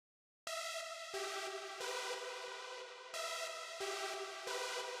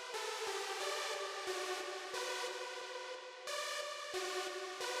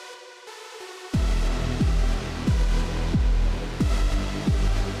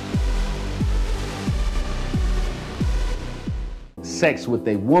Sex with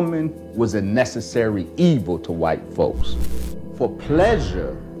a woman was a necessary evil to white folks. For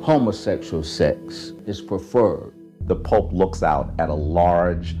pleasure, homosexual sex is preferred. The Pope looks out at a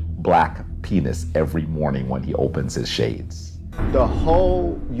large black penis every morning when he opens his shades. The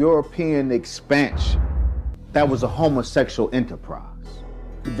whole European expansion, that was a homosexual enterprise.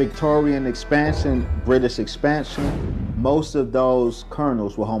 The Victorian expansion, British expansion, most of those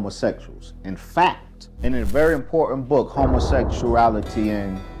colonels were homosexuals. In fact, in a very important book, Homosexuality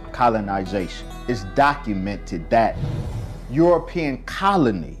and Colonization, it's documented that European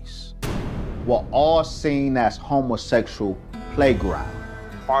colonies were all seen as homosexual playgrounds.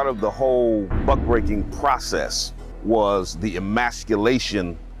 Part of the whole buck-breaking process was the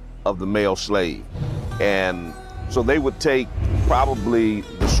emasculation of the male slave. And so they would take probably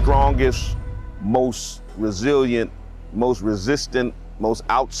the strongest, most resilient, most resistant, most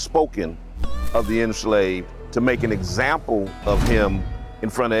outspoken of the enslaved to make an example of him in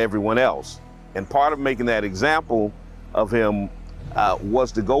front of everyone else. And part of making that example of him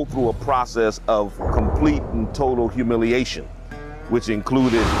was to go through a process of complete and total humiliation, which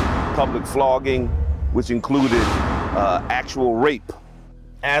included public flogging, which included actual rape.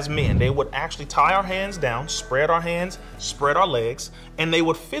 As men, they would actually tie our hands down, spread our hands, spread our legs, and they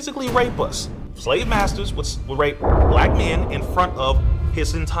would physically rape us. Slave masters would rape black men in front of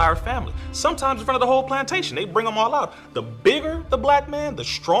his entire family, sometimes in front of the whole plantation. They bring them all out. The bigger the black man, the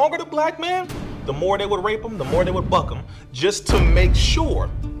stronger the black man, the more they would rape him, the more they would buck him, just to make sure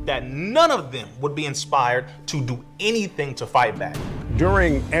that none of them would be inspired to do anything to fight back.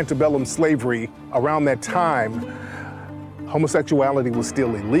 During antebellum slavery, around that time, homosexuality was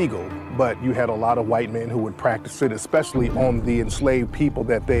still illegal, but you had a lot of white men who would practice it, especially on the enslaved people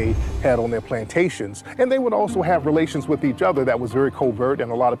that they had on their plantations. And they would also have relations with each other that was very covert,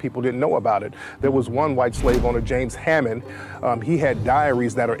 and a lot of people didn't know about it. There was one white slave owner, James Hammond. He had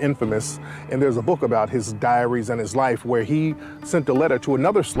diaries that are infamous, and there's a book about his diaries and his life where he sent a letter to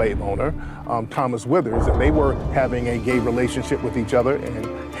another slave owner, Thomas Withers, and they were having a gay relationship with each other.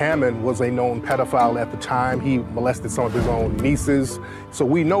 And Hammond was a known pedophile at the time. He molested some of his own nieces. So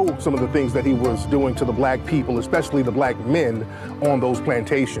we know some of the things that he was doing to the black people, especially the black men on those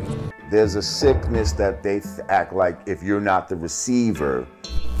plantations. There's a sickness that they act like if you're not the receiver,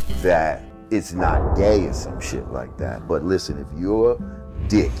 that it's not gay or some shit like that. But listen, if your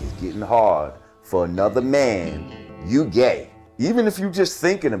dick is getting hard for another man, you gay. Even if you're just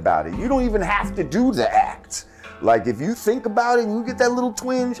thinking about it, you don't even have to do the act. Like, if you think about it and you get that little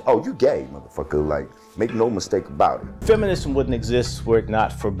twinge, oh, you gay, motherfucker. Like, make no mistake about it. Feminism wouldn't exist were it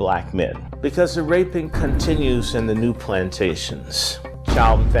not for black men, because the raping continues in the new plantations.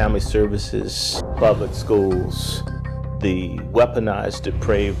 Child and Family Services, public schools, the weaponized,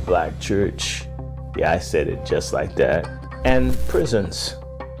 depraved black church. Yeah, I said it just like that. And prisons.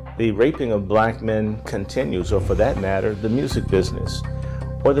 The raping of black men continues, or for that matter, the music business.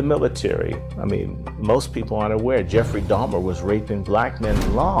 Or the military. I mean, most people aren't aware Jeffrey Dahmer was raping black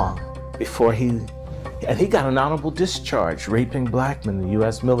men long before he got an honorable discharge, raping black men in the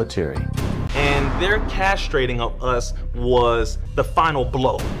US military. And their castrating of us was the final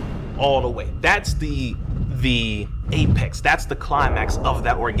blow, all the way. That's the apex, that's the climax of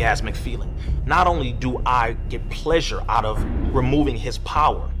that orgasmic feeling. Not only do I get pleasure out of removing his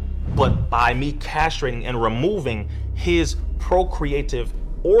power, but by me castrating and removing his procreative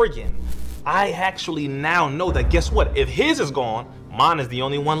organ, I actually now know that, guess what? If his is gone, mine is the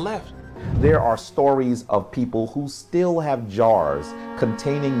only one left. There are stories of people who still have jars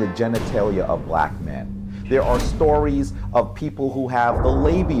containing the genitalia of black men. There are stories of people who have the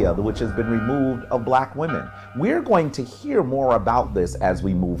labia, which has been removed, of black women. We're going to hear more about this as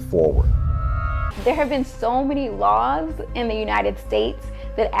we move forward. There have been so many laws in the United States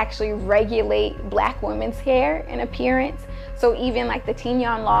that actually regulate black women's hair and appearance. So even like the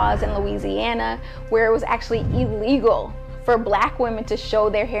Tignon laws in Louisiana, where it was actually illegal for black women to show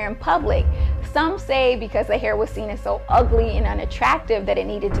their hair in public. Some say because the hair was seen as so ugly and unattractive that it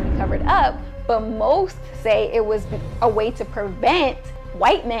needed to be covered up, but most say it was a way to prevent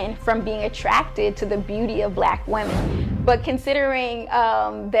white men from being attracted to the beauty of black women. But considering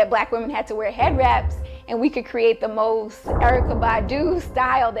that black women had to wear head wraps, and we could create the most Erykah Badu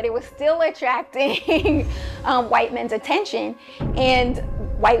style, that it was still attracting white men's attention. And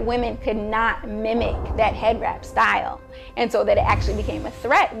white women could not mimic that head wrap style. And so that it actually became a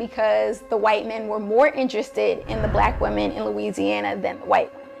threat because the white men were more interested in the black women in Louisiana than the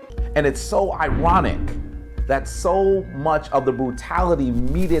white women. And it's so ironic that so much of the brutality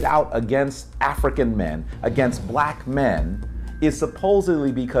meted out against African men, against black men, is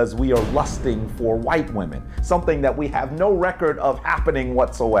supposedly because we are lusting for white women, something that we have no record of happening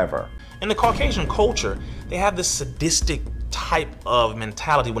whatsoever. In the Caucasian culture, they have this sadistic type of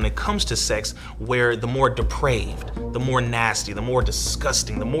mentality when it comes to sex, where the more depraved, the more nasty, the more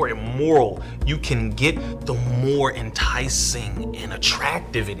disgusting, the more immoral you can get, the more enticing and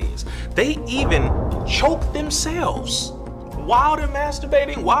attractive it is. They even choke themselves while they're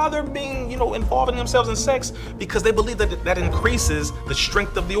masturbating, while they're being, involving themselves in sex, because they believe that that increases the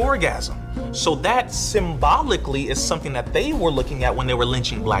strength of the orgasm. So that symbolically is something that they were looking at when they were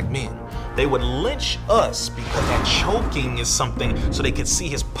lynching black men. They would lynch us because that choking is something so they could see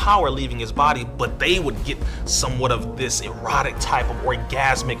his power leaving his body, but they would get somewhat of this erotic type of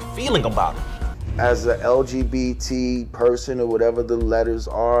orgasmic feeling about it. As a LGBT person or whatever the letters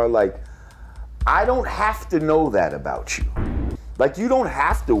are, like, I don't have to know that about you. Like, you don't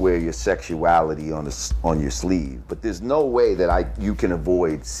have to wear your sexuality on your sleeve, but there's no way that you can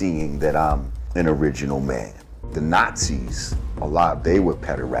avoid seeing that I'm an original man. The Nazis, they were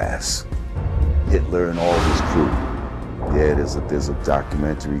pederasts. Hitler and all his crew. Yeah, there's a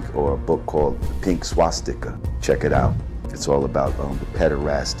documentary or a book called The Pink Swastika. Check it out. It's all about the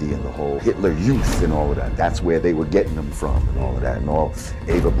pederasty and the whole Hitler Youth and all of that. That's where they were getting them from and all of that. And all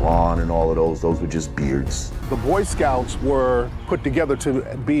Ava Braun and all of those were just beards. The Boy Scouts were put together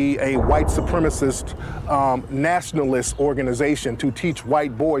to be a white supremacist nationalist organization to teach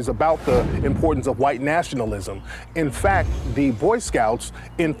white boys about the importance of white nationalism. In fact, the Boy Scouts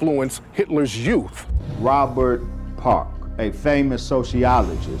influenced Hitler's youth. Robert Park, a famous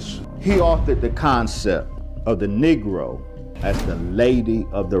sociologist, he authored the concept of the Negro as the lady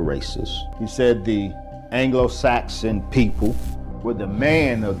of the races. He said the Anglo-Saxon people were the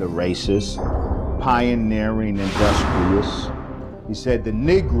man of the races, pioneering, industrious. He said the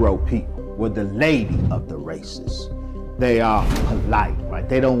Negro people were the lady of the races. They are polite, right?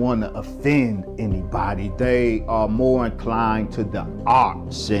 They don't want to offend anybody. They are more inclined to the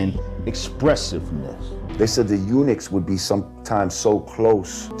arts and expressiveness. They said the eunuchs would be sometimes so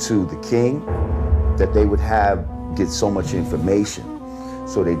close to the king that they would get so much information.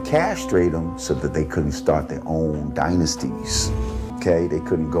 So they'd castrate them so that they couldn't start their own dynasties. Okay, they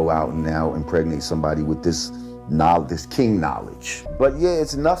couldn't go out and now impregnate somebody with this knowledge, this king knowledge. But yeah,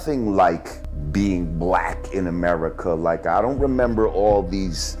 it's nothing like being black in America. Like, I don't remember all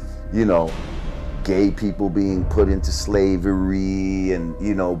these, gay people being put into slavery and,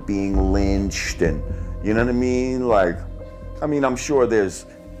 being lynched and, you know what I mean? Like, I'm sure there's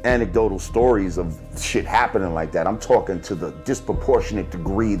anecdotal stories of shit happening like that. I'm talking to the disproportionate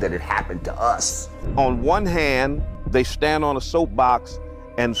degree that it happened to us. On one hand, they stand on a soapbox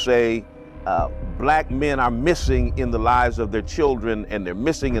and say, black men are missing in the lives of their children and they're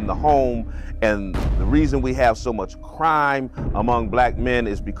missing in the home. And the reason we have so much crime among black men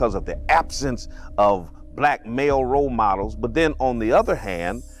is because of the absence of black male role models. But then on the other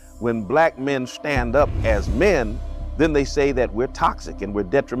hand, when black men stand up as men, then they say that we're toxic and we're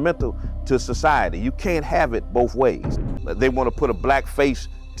detrimental to society. You can't have it both ways. They want to put a black face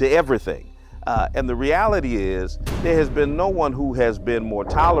to everything. And the reality is, there has been no one who has been more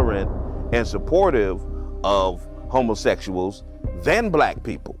tolerant and supportive of homosexuals than black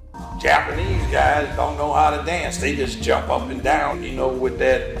people. Japanese guys don't know how to dance. They just jump up and down, with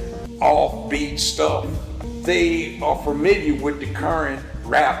that offbeat stuff. They are familiar with the current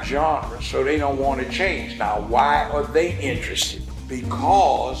rap genre, so they don't want to change. Now, why are they interested?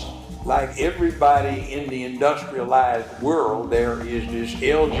 Because, like everybody in the industrialized world, there is this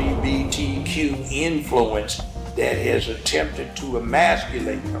LGBTQ influence that has attempted to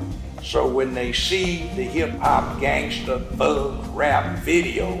emasculate them. So when they see the hip-hop gangster thug rap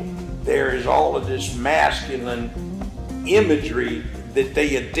video, there is all of this masculine imagery that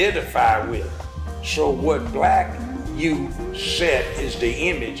they identify with. So what black youth set is the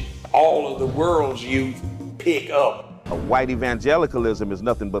image all of the world's youth pick up. White evangelicalism is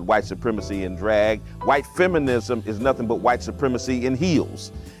nothing but white supremacy in drag. White feminism is nothing but white supremacy in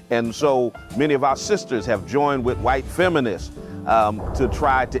heels. And so many of our sisters have joined with white feminists to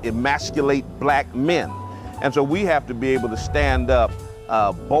try to emasculate black men. And so we have to be able to stand up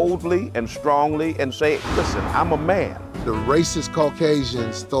boldly and strongly and say, listen, I'm a man. The racist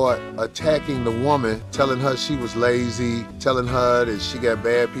Caucasians thought attacking the woman, telling her she was lazy, telling her that she got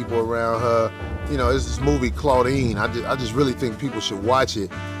bad people around her. You know, it's this movie Claudine. I just really think people should watch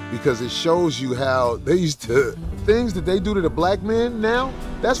it because it shows you how they used to, things that they do to the black men now,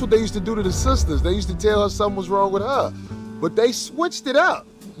 that's what they used to do to the sisters. They used to tell her something was wrong with her, but they switched it up.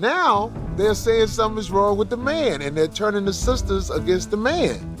 Now they're saying something's wrong with the man and they're turning the sisters against the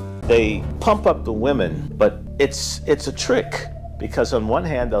man. They pump up the women, but it's a trick. Because on one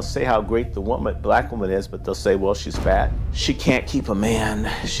hand, they'll say how great the black woman is, but they'll say, well, she's fat. She can't keep a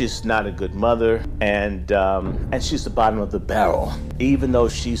man. She's not a good mother. And she's the bottom of the barrel, even though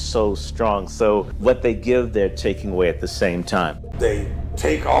she's so strong. So what they give, they're taking away at the same time. They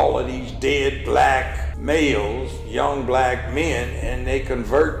take all of these dead black males, young black men, and they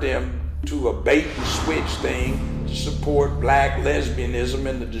convert them to a bait and switch thing to support black lesbianism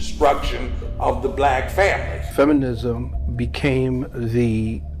and the destruction of the black family. Feminism became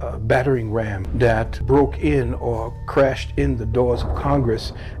the battering ram that broke in or crashed in the doors of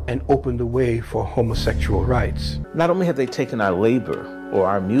Congress and opened the way for homosexual rights. Not only have they taken our labor or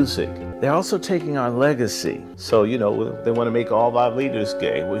our music, they're also taking our legacy. So, you know, they want to make all our leaders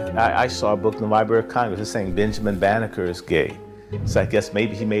gay. I saw a book in the Library of Congress that's saying Benjamin Banneker is gay. So I guess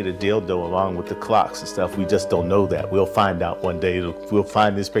maybe he made a dildo along with the clocks and stuff. We just don't know that. We'll find out one day. We'll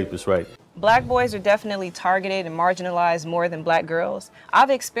find these papers right. Black boys are definitely targeted and marginalized more than black girls. I've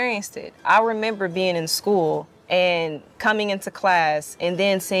experienced it. I remember being in school and coming into class and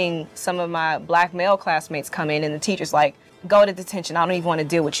then seeing some of my black male classmates come in and the teacher's like, go to detention, I don't even want to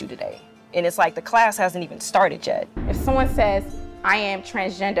deal with you today. And it's like the class hasn't even started yet. If someone says, I am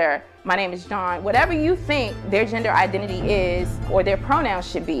transgender, my name is John, whatever you think their gender identity is or their pronouns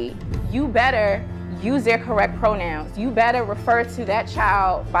should be, you better use their correct pronouns. You better refer to that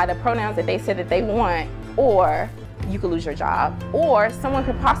child by the pronouns that they said that they want, or you could lose your job, or someone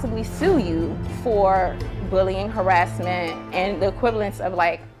could possibly sue you for bullying, harassment, and the equivalents of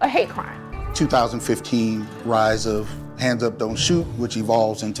like a hate crime. 2015 rise of Hands Up, Don't Shoot, which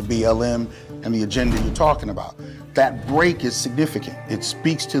evolves into BLM and the agenda you're talking about. That break is significant. It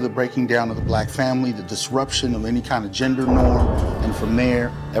speaks to the breaking down of the black family, the disruption of any kind of gender norm, and from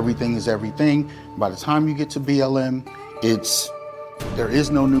there, everything is everything. By the time you get to BLM, there is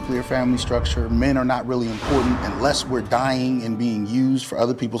no nuclear family structure. Men are not really important unless we're dying and being used for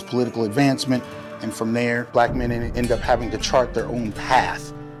other people's political advancement. And from there, black men end up having to chart their own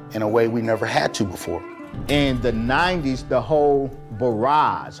path in a way we never had to before. In the 90s, the whole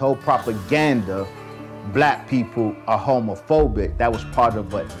barrage, whole propaganda, black people are homophobic, that was part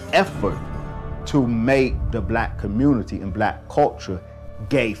of an effort to make the black community and black culture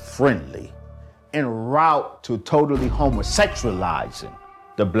gay-friendly, en route to totally homosexualizing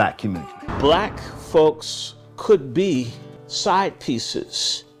the black community. Black folks could be side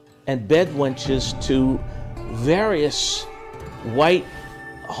pieces and bed wenches to various white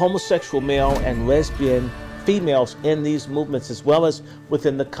homosexual male and lesbian females in these movements, as well as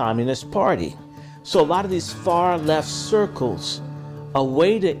within the Communist Party. So a lot of these far left circles, a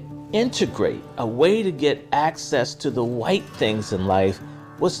way to integrate, a way to get access to the white things in life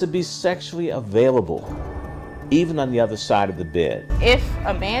was to be sexually available, even on the other side of the bed. If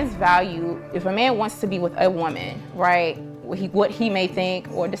a man wants to be with a woman, right, what he may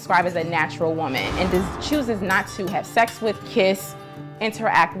think or describe as a natural woman, and chooses not to have sex with, kiss,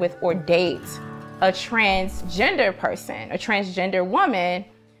 interact with, or date a transgender person, a transgender woman,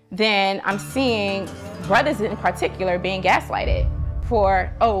 then I'm seeing brothers in particular being gaslighted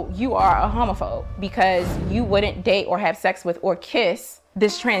for, oh, you are a homophobe because you wouldn't date or have sex with or kiss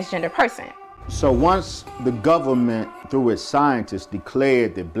this transgender person. So once the government, through its scientists,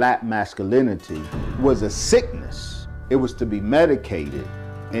 declared that black masculinity was a sickness, it was to be medicated,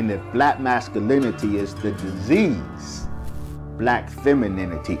 and that black masculinity is the disease, black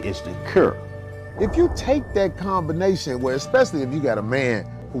femininity is the cure. If you take that combination where, especially if you got a man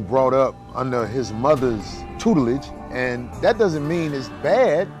who brought up under his mother's tutelage, and that doesn't mean it's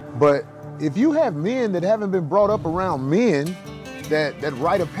bad, but if you have men that haven't been brought up around men, that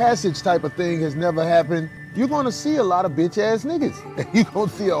rite of passage type of thing has never happened, you're gonna see a lot of bitch-ass niggas. You're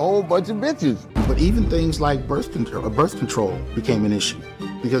gonna see a whole bunch of bitches. But even things like birth control became an issue.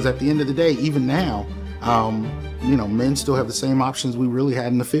 Because at the end of the day, even now, men still have the same options we really had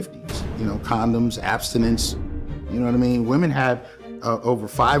in the 50s. Condoms, abstinence, you know what I mean? Women had over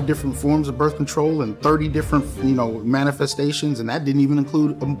 5 different forms of birth control and 30 different, manifestations, and that didn't even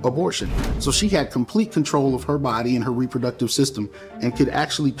include abortion. So she had complete control of her body and her reproductive system and could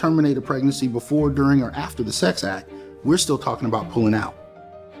actually terminate a pregnancy before, during, or after the sex act. We're still talking about pulling out.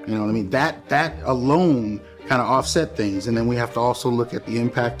 You know what I mean? That alone kind of offset things. And then we have to also look at the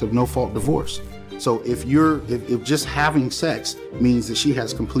impact of no-fault divorce. So if just having sex means that she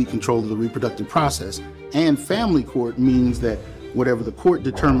has complete control of the reproductive process, and family court means that whatever the court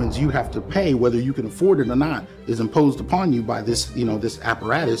determines you have to pay, whether you can afford it or not, is imposed upon you by this, this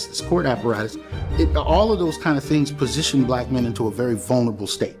apparatus, this court apparatus. All of those kind of things position black men into a very vulnerable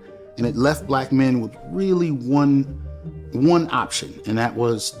state. And it left black men with really one option, and that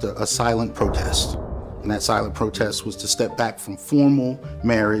was a silent protest. And that silent protest was to step back from formal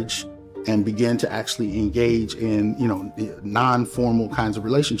marriage and begin to actually engage in, non-formal kinds of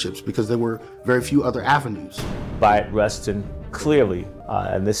relationships, because there were very few other avenues. Bayard Rustin clearly,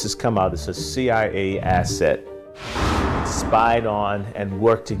 and this has come out as a CIA asset, spied on and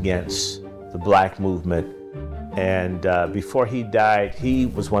worked against the black movement. And before he died, he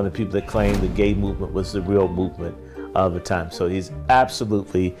was one of the people that claimed the gay movement was the real movement of the time. So he's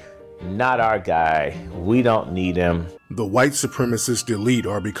absolutely not our guy. We don't need him. The white supremacist elite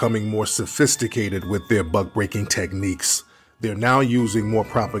are becoming more sophisticated with their buck-breaking techniques. They're now using more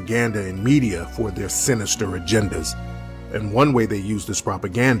propaganda and media for their sinister agendas. And one way they use this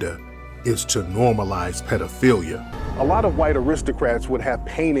propaganda is to normalize pedophilia. A lot of white aristocrats would have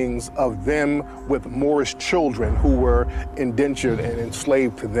paintings of them with Moorish children who were indentured and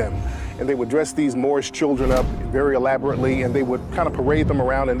enslaved to them. And they would dress these Moorish children up very elaborately, and they would kind of parade them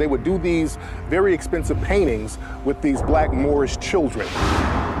around, and they would do these very expensive paintings with these black Moorish children.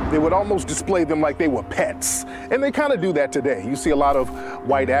 They would almost display them like they were pets. And they kind of do that today. You see a lot of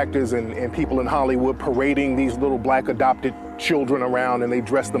white actors and people in Hollywood parading these little black adopted children around, and they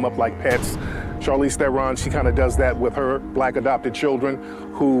dress them up like pets. Charlize Theron, she kind of does that with her black adopted children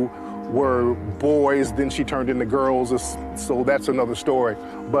who were boys, then she turned into girls, so that's another story.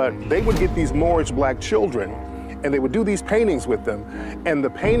 But they would get these Moorish black children, and they would do these paintings with them, and the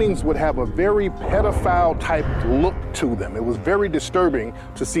paintings would have a very pedophile type look to them. It was very disturbing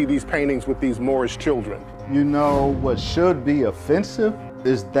to see these paintings with these Moorish children. You know, what should be offensive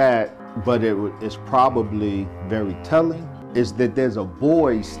is that, but it's probably very telling, is that there's a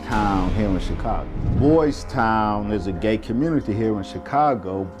boys' town here in Chicago. Boys' town is a gay community here in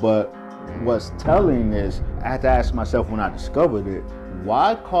Chicago, but what's telling is, I had to ask myself when I discovered it,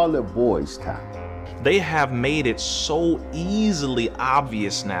 why call it boys' town? They have made it so easily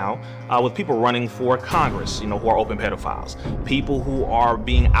obvious now with people running for Congress, who are open pedophiles, people who are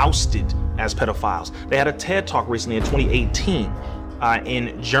being ousted as pedophiles. They had a TED Talk recently in 2018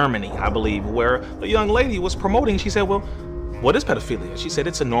 in Germany, I believe, where a young lady was promoting. She said, well, what is pedophilia? She said,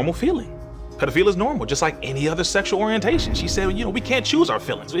 it's a normal feeling. Pedophilia is normal, just like any other sexual orientation. She said, we can't choose our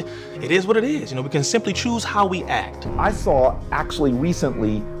feelings. It is what it is. We can simply choose how we act. I saw actually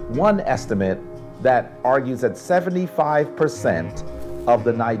recently one estimate that argues that 75% of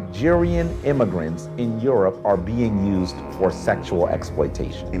the Nigerian immigrants in Europe are being used for sexual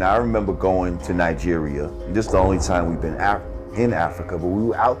exploitation. And I remember going to Nigeria. This is the only time we've been in Africa, but we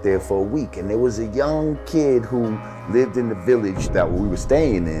were out there for a week, and there was a young kid who lived in the village that we were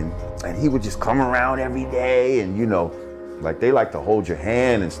staying in, and he would just come around every day, and like they like to hold your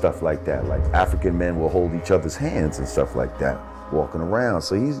hand and stuff like that. Like African men will hold each other's hands and stuff like that, walking around.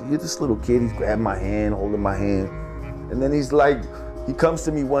 So you're this little kid, he's grabbing my hand, holding my hand, and then he comes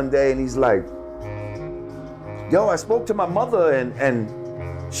to me one day and he's like, yo, I spoke to my mother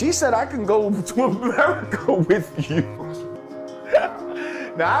and she said I can go to America with you.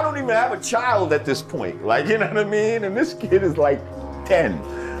 Now, I don't even have a child at this point, like, you know what I mean? And this kid is like 10.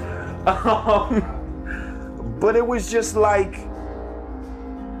 But it was just like,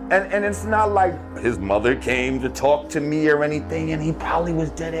 and it's not like his mother came to talk to me or anything, and he probably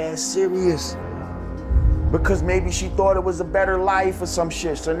was dead ass serious. Because maybe she thought it was a better life or some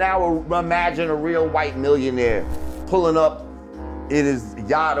shit. So now imagine a real white millionaire pulling up in his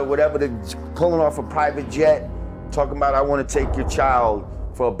yacht or whatever, pulling off a private jet, talking about, I want to take your child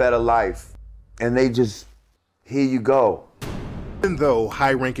for a better life. And they just, here you go. Even though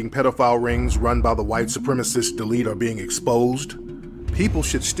high-ranking pedophile rings run by the white supremacist elite are being exposed, people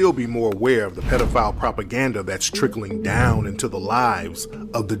should still be more aware of the pedophile propaganda that's trickling down into the lives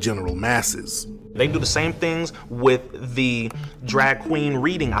of the general masses. They do the same things with the drag queen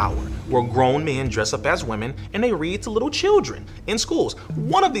reading hour, where grown men dress up as women and they read to little children in schools.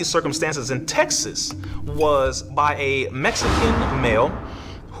 One of these circumstances in Texas was by a Mexican male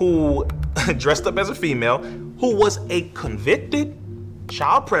who dressed up as a female, who was a convicted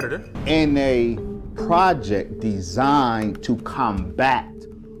child predator. In a project designed to combat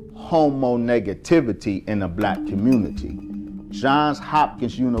homonegativity in the black community, Johns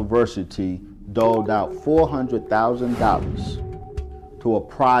Hopkins University doled out $400,000 to a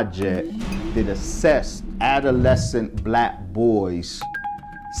project that assessed adolescent black boys'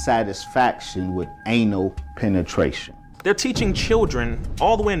 satisfaction with anal penetration. They're teaching children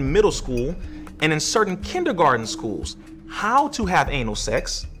all the way in middle school and in certain kindergarten schools how to have anal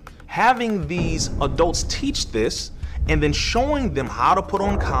sex, having these adults teach this, and then showing them how to put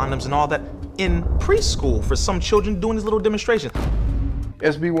on condoms and all that in preschool for some children doing these little demonstrations.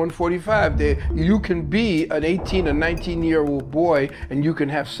 SB 145, you can be an 18 or 19-year-old boy and you can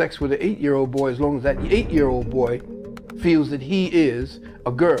have sex with an 8-year-old boy as long as that 8-year-old boy feels that he is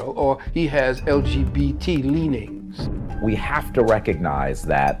a girl or he has LGBT leanings. We have to recognize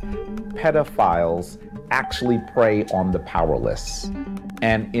that pedophiles actually prey on the powerless.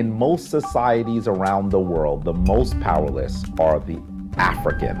 And in most societies around the world, the most powerless are the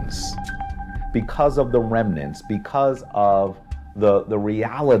Africans. Because of the remnants, because of the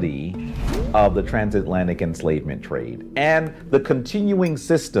reality of the transatlantic enslavement trade and the continuing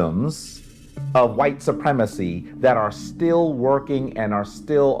systems of white supremacy that are still working and are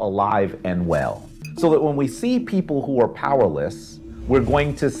still alive and well. So that when we see people who are powerless, we're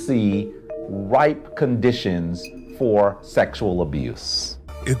going to see ripe conditions for sexual abuse.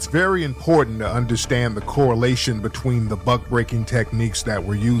 It's very important to understand the correlation between the buck-breaking techniques that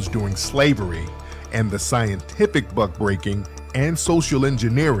were used during slavery and the scientific buck-breaking and social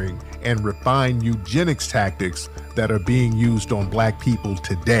engineering and refined eugenics tactics that are being used on black people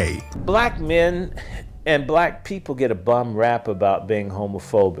today. Black men and black people get a bum rap about being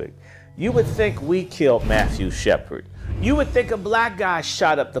homophobic. You would think we killed Matthew Shepard. You would think a black guy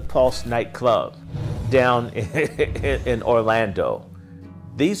shot up the Pulse nightclub down in Orlando.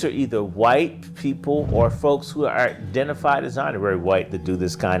 These are either white people or folks who are identified as honorary white that do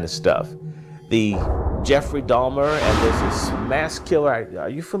this kind of stuff. The Jeffrey Dahmer, and there's this mass killer. Are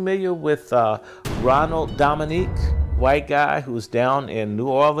you familiar with Ronald Dominique, white guy who's down in New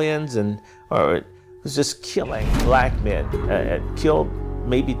Orleans and who's just killing black men, killed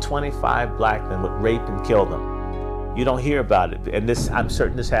maybe 25 black men, would rape and kill them. You don't hear about it. And this, I'm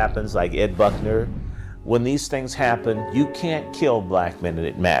certain this happens, like Ed Buckner. When these things happen, you can't kill black men and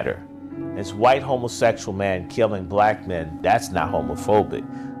it matter. This white homosexual man killing black men, that's not homophobic.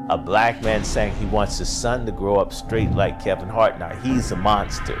 A black man saying he wants his son to grow up straight like Kevin Hart, now he's a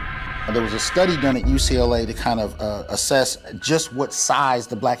monster. There was a study done at UCLA to kind of assess just what size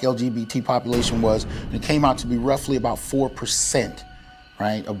the black LGBT population was, and it came out to be roughly about 4%,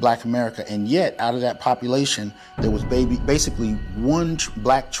 right, of black America. And yet, out of that population, there was basically one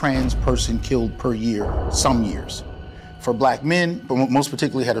black trans person killed per year, some years. For black men, but most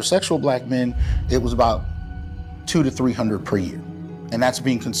particularly heterosexual black men, it was about 200 to 300 per year. And that's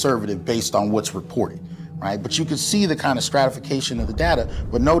being conservative based on what's reported, right? But you can see the kind of stratification of the data,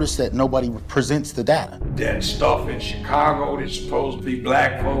 but notice that nobody presents the data. That stuff in Chicago that's supposed to be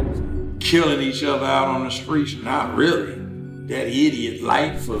black folks killing each other out on the streets, not really. That idiot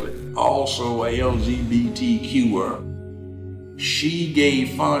Lightfoot, also a LGBTQer, she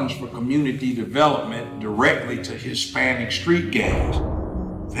gave funds for community development directly to Hispanic street gangs.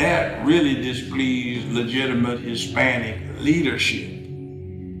 That really displeased legitimate Hispanic leadership.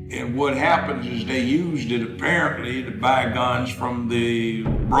 And what happens is they used it apparently to buy guns from the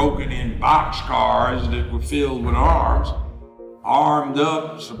broken-in boxcars that were filled with arms, armed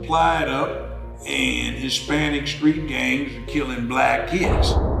up, supplied up, and Hispanic street gangs are killing black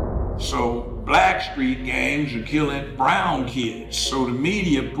kids. So black street gangs are killing brown kids. So the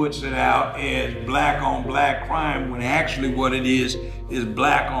media puts it out as black on black crime when actually what it is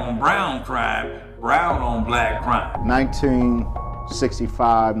black on brown crime, brown on black crime.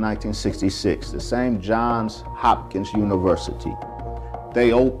 1965, 1966, the same Johns Hopkins University,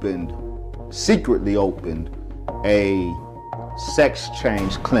 they secretly opened a sex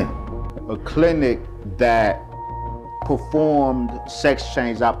change clinic. A clinic that performed sex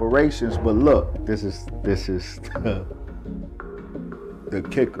change operations, but look, this is the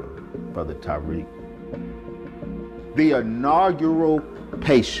kicker, Brother Tariq. The inaugural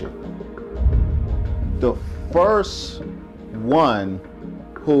patient, the first one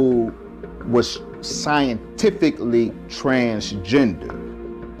who was scientifically transgender,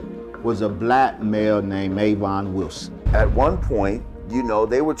 was a black male named Avon Wilson. At one point, you know,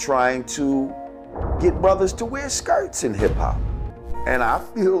 they were trying to get brothers to wear skirts in hip hop. And I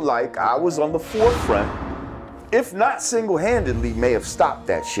feel like I was on the forefront, if not single-handedly, may have stopped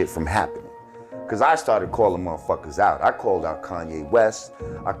that shit from happening. Because I started calling motherfuckers out. I called out Kanye West.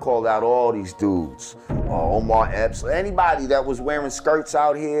 I called out all these dudes. Omar Epps. Anybody that was wearing skirts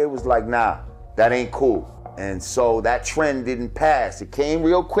out here was like, nah, that ain't cool. And so that trend didn't pass. It came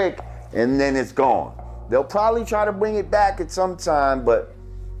real quick and then it's gone. They'll probably try to bring it back at some time, but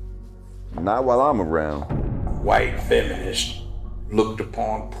Not while I'm around. White feminists looked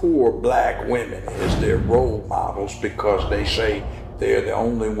upon poor black women as their role models because they say they're the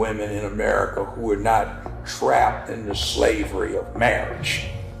only women in America who are not trapped in the slavery of marriage.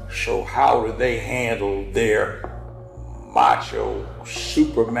 So how do they handle their macho,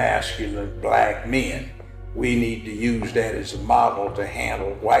 super masculine black men? We need to use that as a model to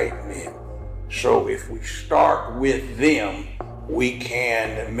handle white men. So if we start with them, we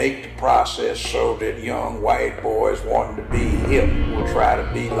can make the process so that young white boys wanting to be hip will try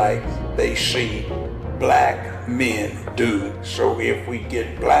to be like they see black men do. So if we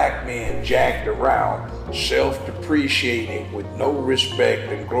get black men jacked around, self-depreciating with no respect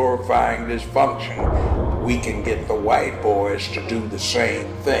and glorifying dysfunction, we can get the white boys to do the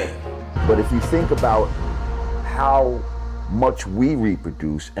same thing. But if you think about how much we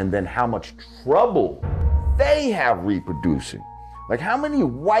reproduce and then how much trouble they have reproducing. Like, how many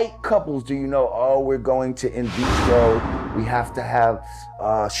white couples do you know, oh, we're going to in vitro, we have to have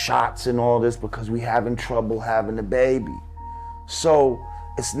shots and all this because we having trouble having a baby. So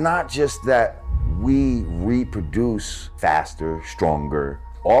it's not just that we reproduce faster, stronger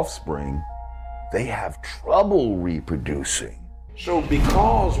offspring, they have trouble reproducing. So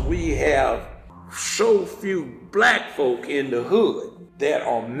because we have so few black folk in the hood that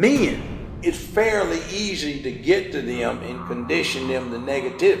are men, it's fairly easy to get to them and condition them to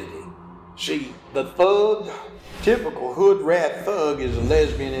negativity. See, the thug, typical hood rat thug is a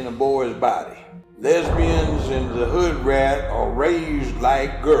lesbian in a boy's body. Lesbians and the hood rat are raised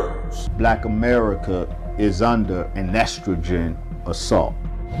like girls. Black America is under an estrogen assault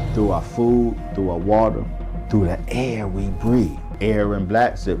through our food, through our water, through the air we breathe. Air in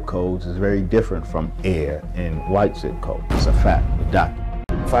black zip codes is very different from air in white zip codes. It's a fact, the doctor.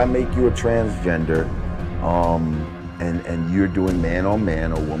 If I make you a transgender, and you're doing man on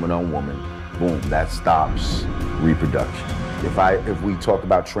man or woman on woman, boom, that stops reproduction. If we talk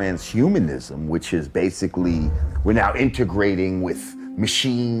about transhumanism, which is basically, we're now integrating with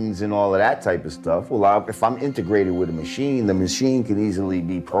machines and all of that type of stuff. Well, if I'm integrated with a machine, the machine can easily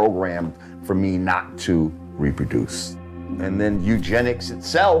be programmed for me not to reproduce. And then eugenics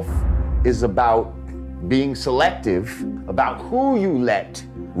itself is about being selective about who you let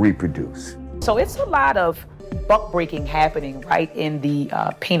reproduce. So it's a lot of buck breaking happening right in the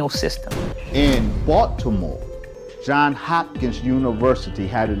penal system. In Baltimore, Johns Hopkins University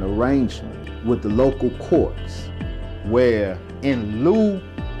had an arrangement with the local courts where in lieu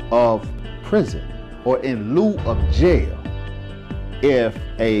of prison or in lieu of jail, if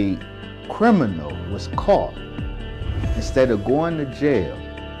a criminal was caught, instead of going to jail,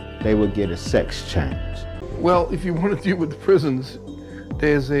 they would get a sex change. Well, if you want to deal with the prisons,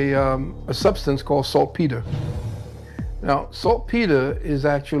 there's a substance called saltpeter. Now, saltpeter is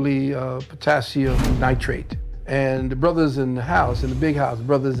actually potassium nitrate. And the brothers in the house, in the big house,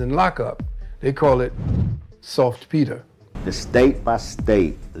 brothers in lockup, they call it saltpeter. The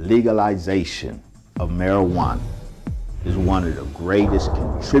state-by-state legalization of marijuana is one of the greatest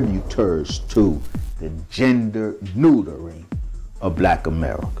contributors to the gender neutering of Black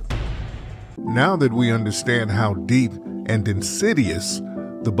America. Now that we understand how deep and insidious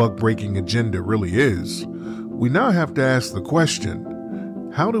the buck-breaking agenda really is, we now have to ask the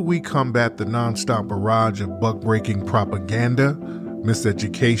question, how do we combat the nonstop barrage of buck-breaking propaganda,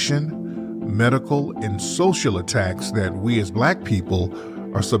 miseducation, medical, and social attacks that we as Black people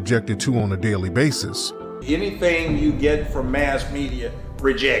are subjected to on a daily basis? Anything you get from mass media,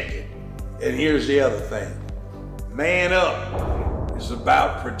 reject it. And here's the other thing. Man Up is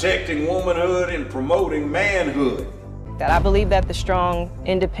about protecting womanhood and promoting manhood. That I believe that the strong,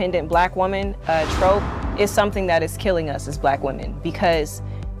 independent Black woman trope is something that is killing us as Black women, because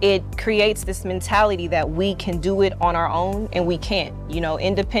it creates this mentality that we can do it on our own and we can't. You know,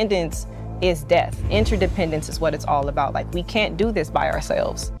 independence is death. Interdependence is what it's all about. Like, we can't do this by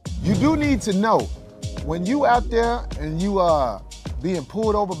ourselves. You do need to know, when you out there and you are being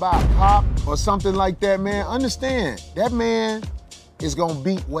pulled over by a cop or something like that, man, understand, that man is gonna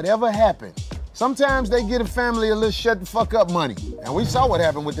beat whatever happened. Sometimes they get a family a little shut the fuck up money. And we saw what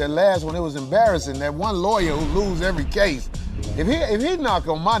happened with that last one. It was embarrassing. That one lawyer who lose every case. If he knock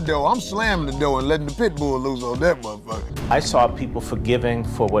on my door, I'm slamming the door and letting the pit bull loose on that motherfucker. I saw people forgiving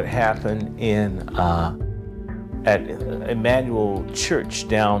for what happened in at Emmanuel Church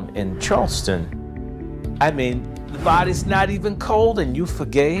down in Charleston. I mean, the body's not even cold and you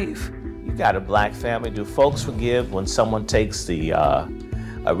forgave? You got a Black family. Do folks forgive when someone takes the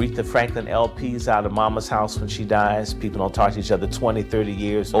Aretha Franklin LPs out of mama's house when she dies? People don't talk to each other 20, 30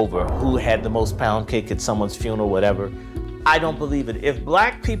 years over who had the most pound cake at someone's funeral, whatever. I don't believe it. If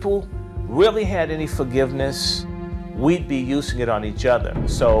Black people really had any forgiveness, we'd be using it on each other.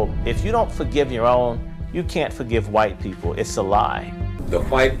 So if you don't forgive your own, you can't forgive white people. It's a lie. The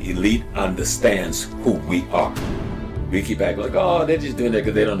white elite understands who we are. We keep acting like, oh, they're just doing that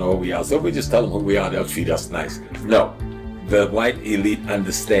because they don't know who we are. So we just tell them who we are, they'll treat us nice. No, the white elite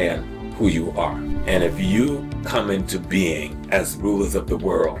understand who you are. And if you come into being as rulers of the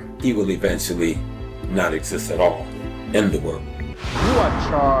world, he will eventually not exist at all in the world. You are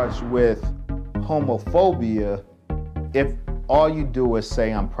charged with homophobia if all you do is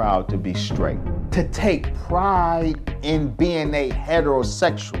say, I'm proud to be straight. To take pride in being a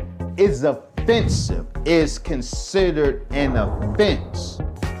heterosexual is offensive, is considered an offense.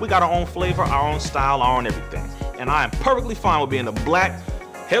 We got our own flavor, our own style, our own everything. And I am perfectly fine with being a black,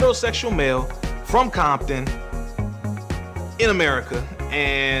 heterosexual male from Compton, in America,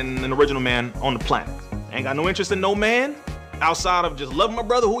 and an original man on the planet. Ain't got no interest in no man outside of just loving my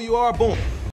brother who you are, boom.